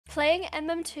Playing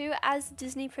MM2 as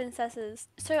Disney princesses.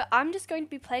 So I'm just going to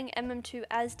be playing MM2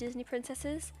 as Disney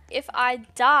princesses. If I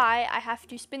die, I have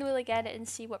to spin the wheel again and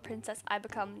see what princess I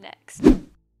become next.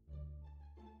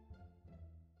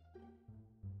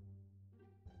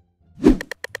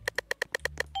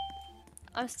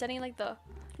 I'm standing like the...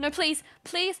 No, please,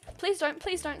 please, please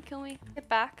don't kill me. Get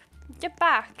back. Get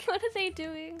back. What are they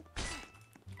doing?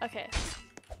 Okay.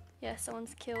 Yeah,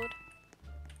 someone's killed.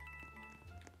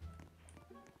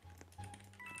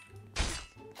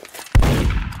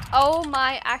 Oh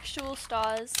my actual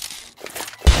stars.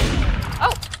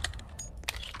 Oh!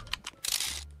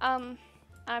 I'm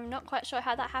not quite sure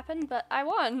how that happened, but I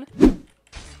won.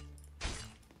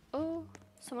 Oh,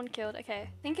 someone killed. Okay.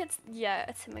 I think it's, yeah,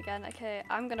 it's him again. Okay,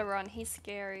 I'm gonna run. He's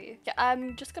scary. Yeah,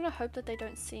 I'm just gonna hope that they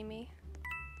don't see me.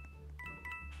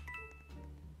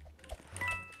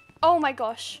 Oh my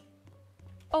gosh.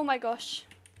 Oh my gosh.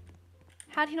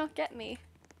 How'd he not get me?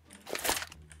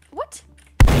 What?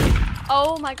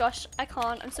 Oh my gosh, I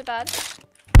can't. I'm so bad.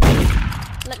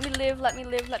 Let me live, let me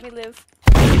live, let me live.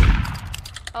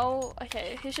 Oh,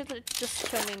 okay. He should just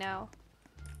kill me now.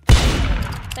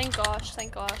 Thank gosh,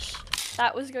 thank gosh.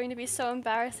 That was going to be so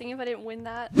embarrassing if I didn't win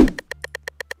that.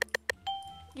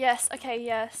 Yes, okay,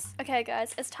 yes. Okay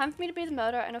guys, it's time for me to be the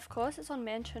murderer, and of course it's on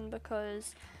Mansion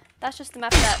because that's just the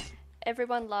map that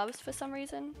everyone loves for some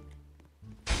reason.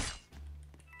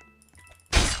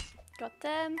 Got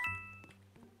them.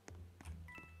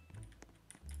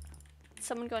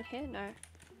 Someone gone here? No.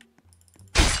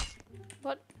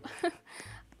 What?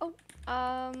 Oh,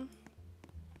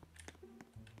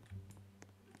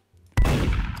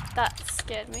 that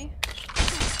scared me.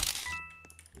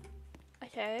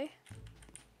 Okay.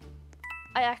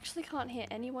 I actually can't hear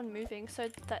anyone moving, so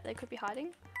that they could be hiding.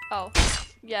 Oh,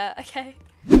 yeah, okay.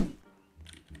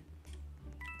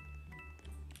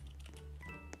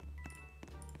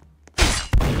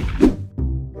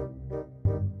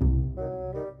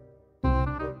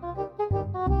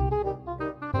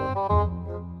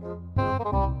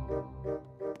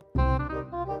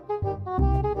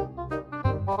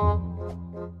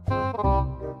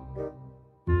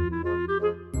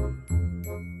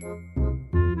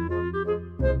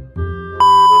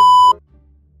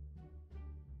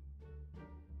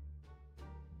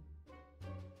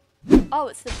 Oh,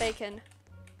 it's the bacon.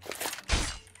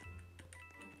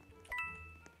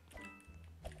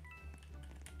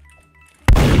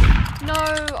 No,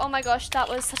 oh my gosh, that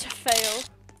was such a fail.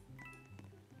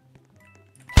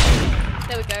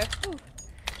 There we go. Ooh.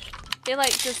 It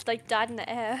like just like died in the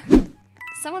air.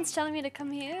 Someone's telling me to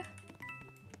come here.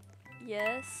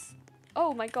 Yes.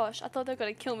 Oh my gosh, I thought they were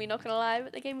gonna kill me, not gonna lie,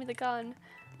 but they gave me the gun.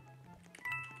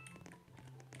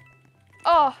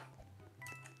 Oh!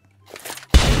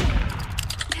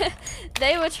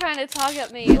 They were trying to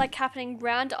target me, like happening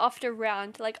round after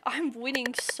round. Like, I'm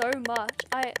winning so much.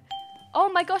 Oh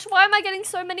my gosh, why am I getting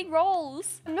so many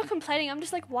rolls? I'm not complaining, I'm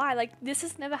just like, why? Like, this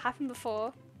has never happened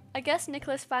before. I guess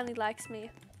Nicholas finally likes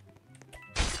me.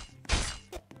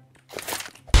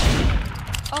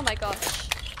 Oh my gosh.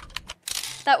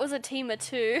 That was a teamer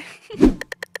too.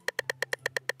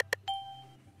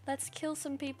 Let's kill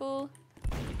some people.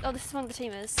 Oh, this is one of the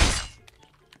teamers.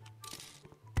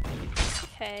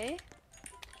 Okay.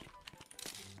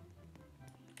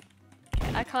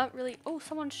 Okay, I can't really... Oh,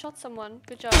 someone shot someone.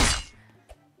 Good job.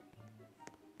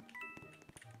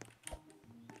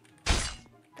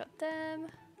 Got them.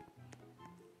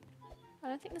 I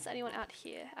don't think there's anyone out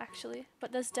here, actually.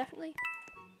 But there's definitely...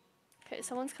 Okay,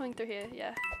 someone's coming through here,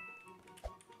 yeah.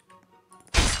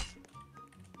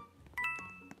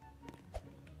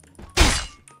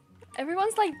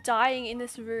 Everyone's like dying in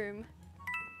this room.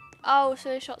 Oh, so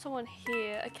they shot someone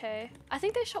here, okay. I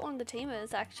think they shot one of the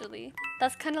teamers, actually.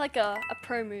 That's kind of like a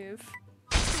pro move.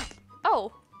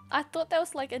 Oh, I thought that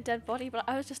was like a dead body, but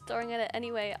I was just throwing at it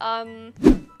anyway. Oh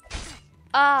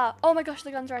my gosh,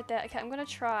 the gun's right there. Okay, I'm gonna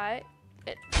try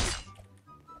it.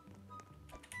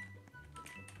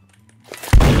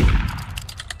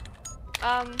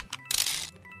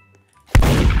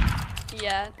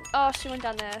 Yeah. Oh, she went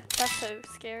down there. That's so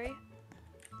scary.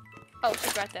 Oh,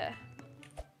 she's right there.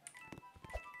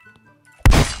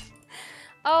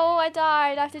 Oh, I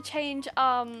died. I have to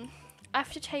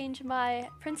change my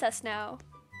princess now.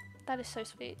 That is so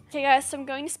sweet. Okay guys, so I'm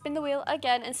going to spin the wheel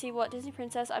again and see what Disney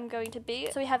princess I'm going to be.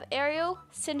 So we have Ariel,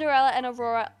 Cinderella, and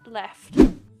Aurora left.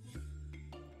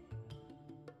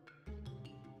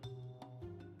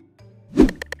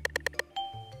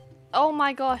 Oh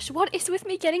my gosh, what is with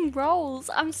me getting rolls?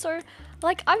 I'm so,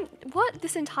 like, what?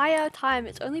 This entire time,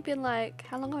 it's only been like,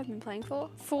 how long have I been playing for?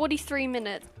 43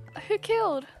 minutes. Who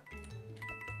killed?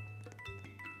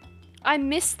 I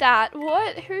missed that.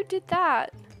 What? Who did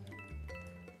that?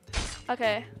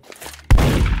 Okay.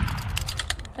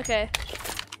 Okay.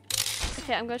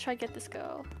 Okay, I'm gonna try to get this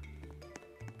girl.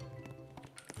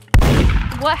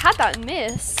 What? How'd that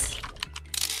miss?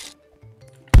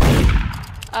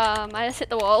 I just hit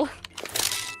the wall.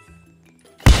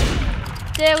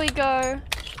 There we go.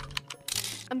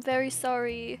 I'm very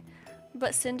sorry,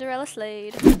 but Cinderella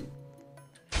slayed.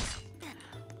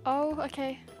 Oh,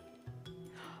 okay.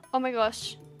 Oh my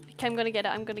gosh. Okay, I'm gonna get it.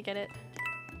 I'm gonna get it.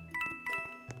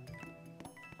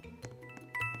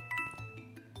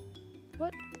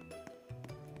 What?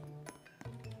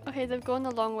 Okay, they've gone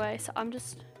the long way, so I'm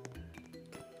just...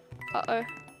 Uh-oh.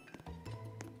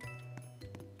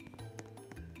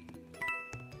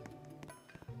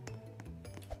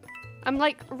 I'm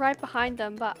like right behind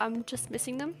them, but I'm just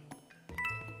missing them.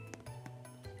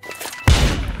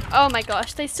 Oh my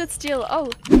gosh, they stood still. Oh,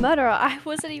 murderer. I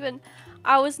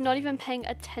was not even paying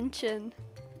attention.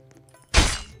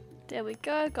 There we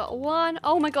go, got one.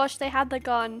 Oh my gosh, they had the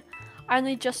gun. I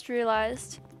only just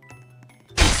realized.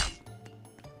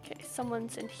 Okay,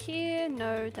 someone's in here.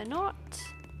 No, they're not.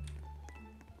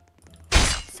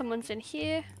 Someone's in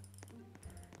here.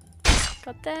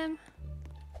 Got them.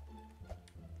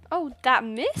 Oh, that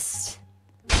missed?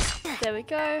 There we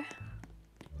go.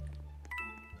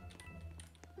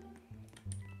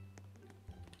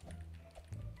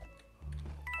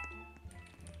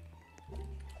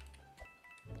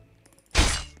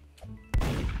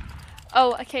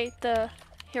 Oh, okay, the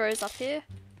hero's up here.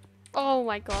 Oh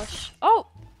my gosh. Oh!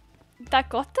 That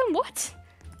got them? What?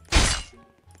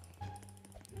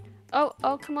 Oh,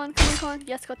 oh, come on, come on, come on.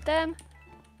 Yes, got them.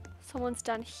 Someone's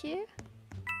down here.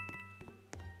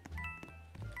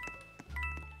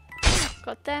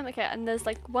 Got them. Okay, and there's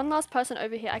like one last person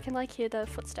over here. I can like hear the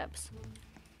footsteps.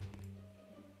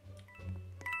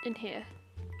 In here.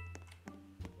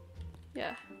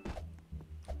 Yeah.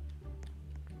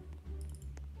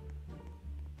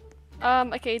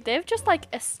 Okay, they've just like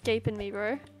escaping me,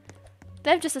 bro.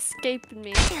 They've just escaped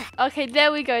me. Okay,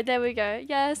 there we go, there we go.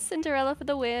 Yes, Cinderella for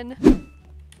the win.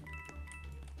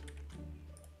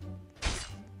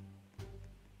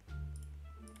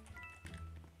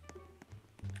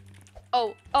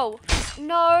 Oh, oh,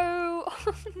 no,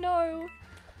 no.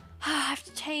 I have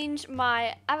to change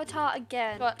my avatar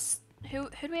again. Got, who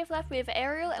do we have left? We have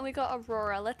Ariel and we got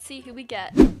Aurora. Let's see who we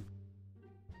get.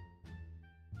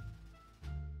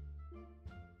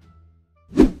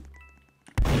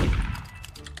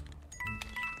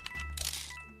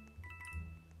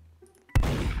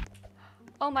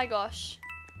 Oh my gosh.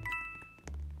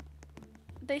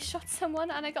 They shot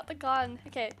someone and I got the gun.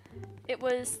 Okay, it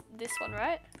was this one,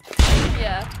 right?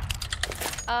 Yeah.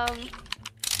 I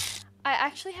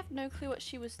actually have no clue what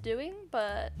she was doing,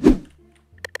 but...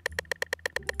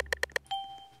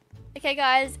 Okay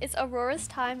guys, it's Aurora's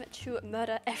time to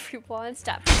murder everyone.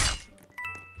 Stab.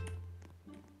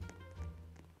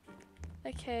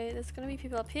 Okay, there's gonna be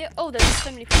people up here. Oh, there's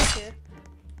so many people up here.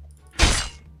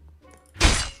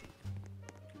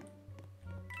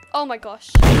 Oh my gosh.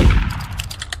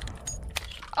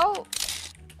 Oh!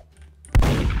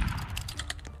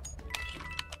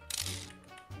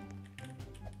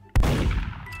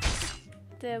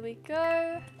 There we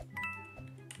go.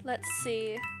 Let's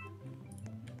see.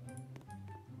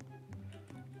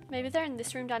 Maybe they're in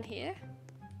this room down here.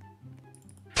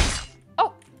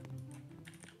 Oh!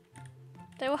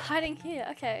 They were hiding here,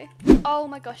 okay. Oh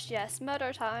my gosh, yes,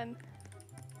 murder time.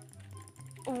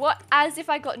 What? As if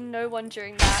I got no one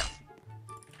during that.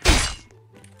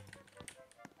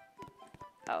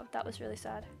 Oh, that was really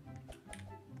sad.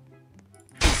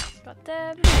 Got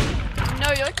them.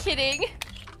 No, you're kidding.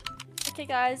 Okay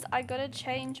guys, I gotta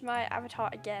change my avatar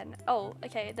again. Oh,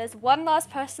 okay, there's one last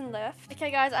person left.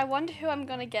 Okay guys, I wonder who I'm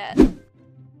gonna get. Did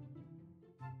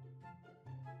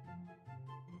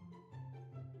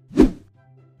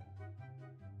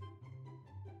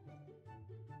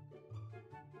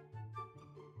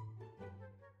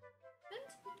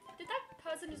that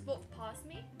person just walk past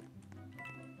me?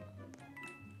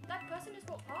 That person just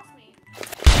walked past me.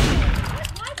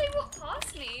 Why did they walk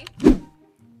past me?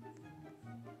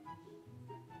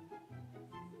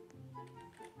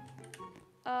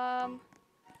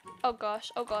 Oh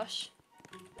gosh, oh gosh.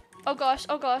 Oh gosh,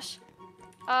 oh gosh.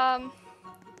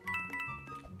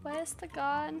 Where's the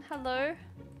gun? Hello?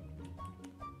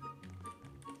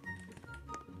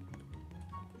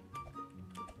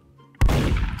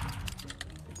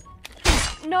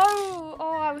 No!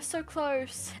 Oh, I was so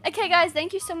close. Okay guys,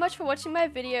 thank you so much for watching my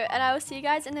video and I will see you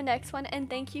guys in the next one, and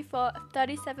thank you for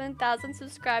 37,000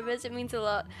 subscribers. It means a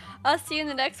lot. I'll see you in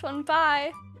the next one.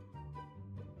 Bye!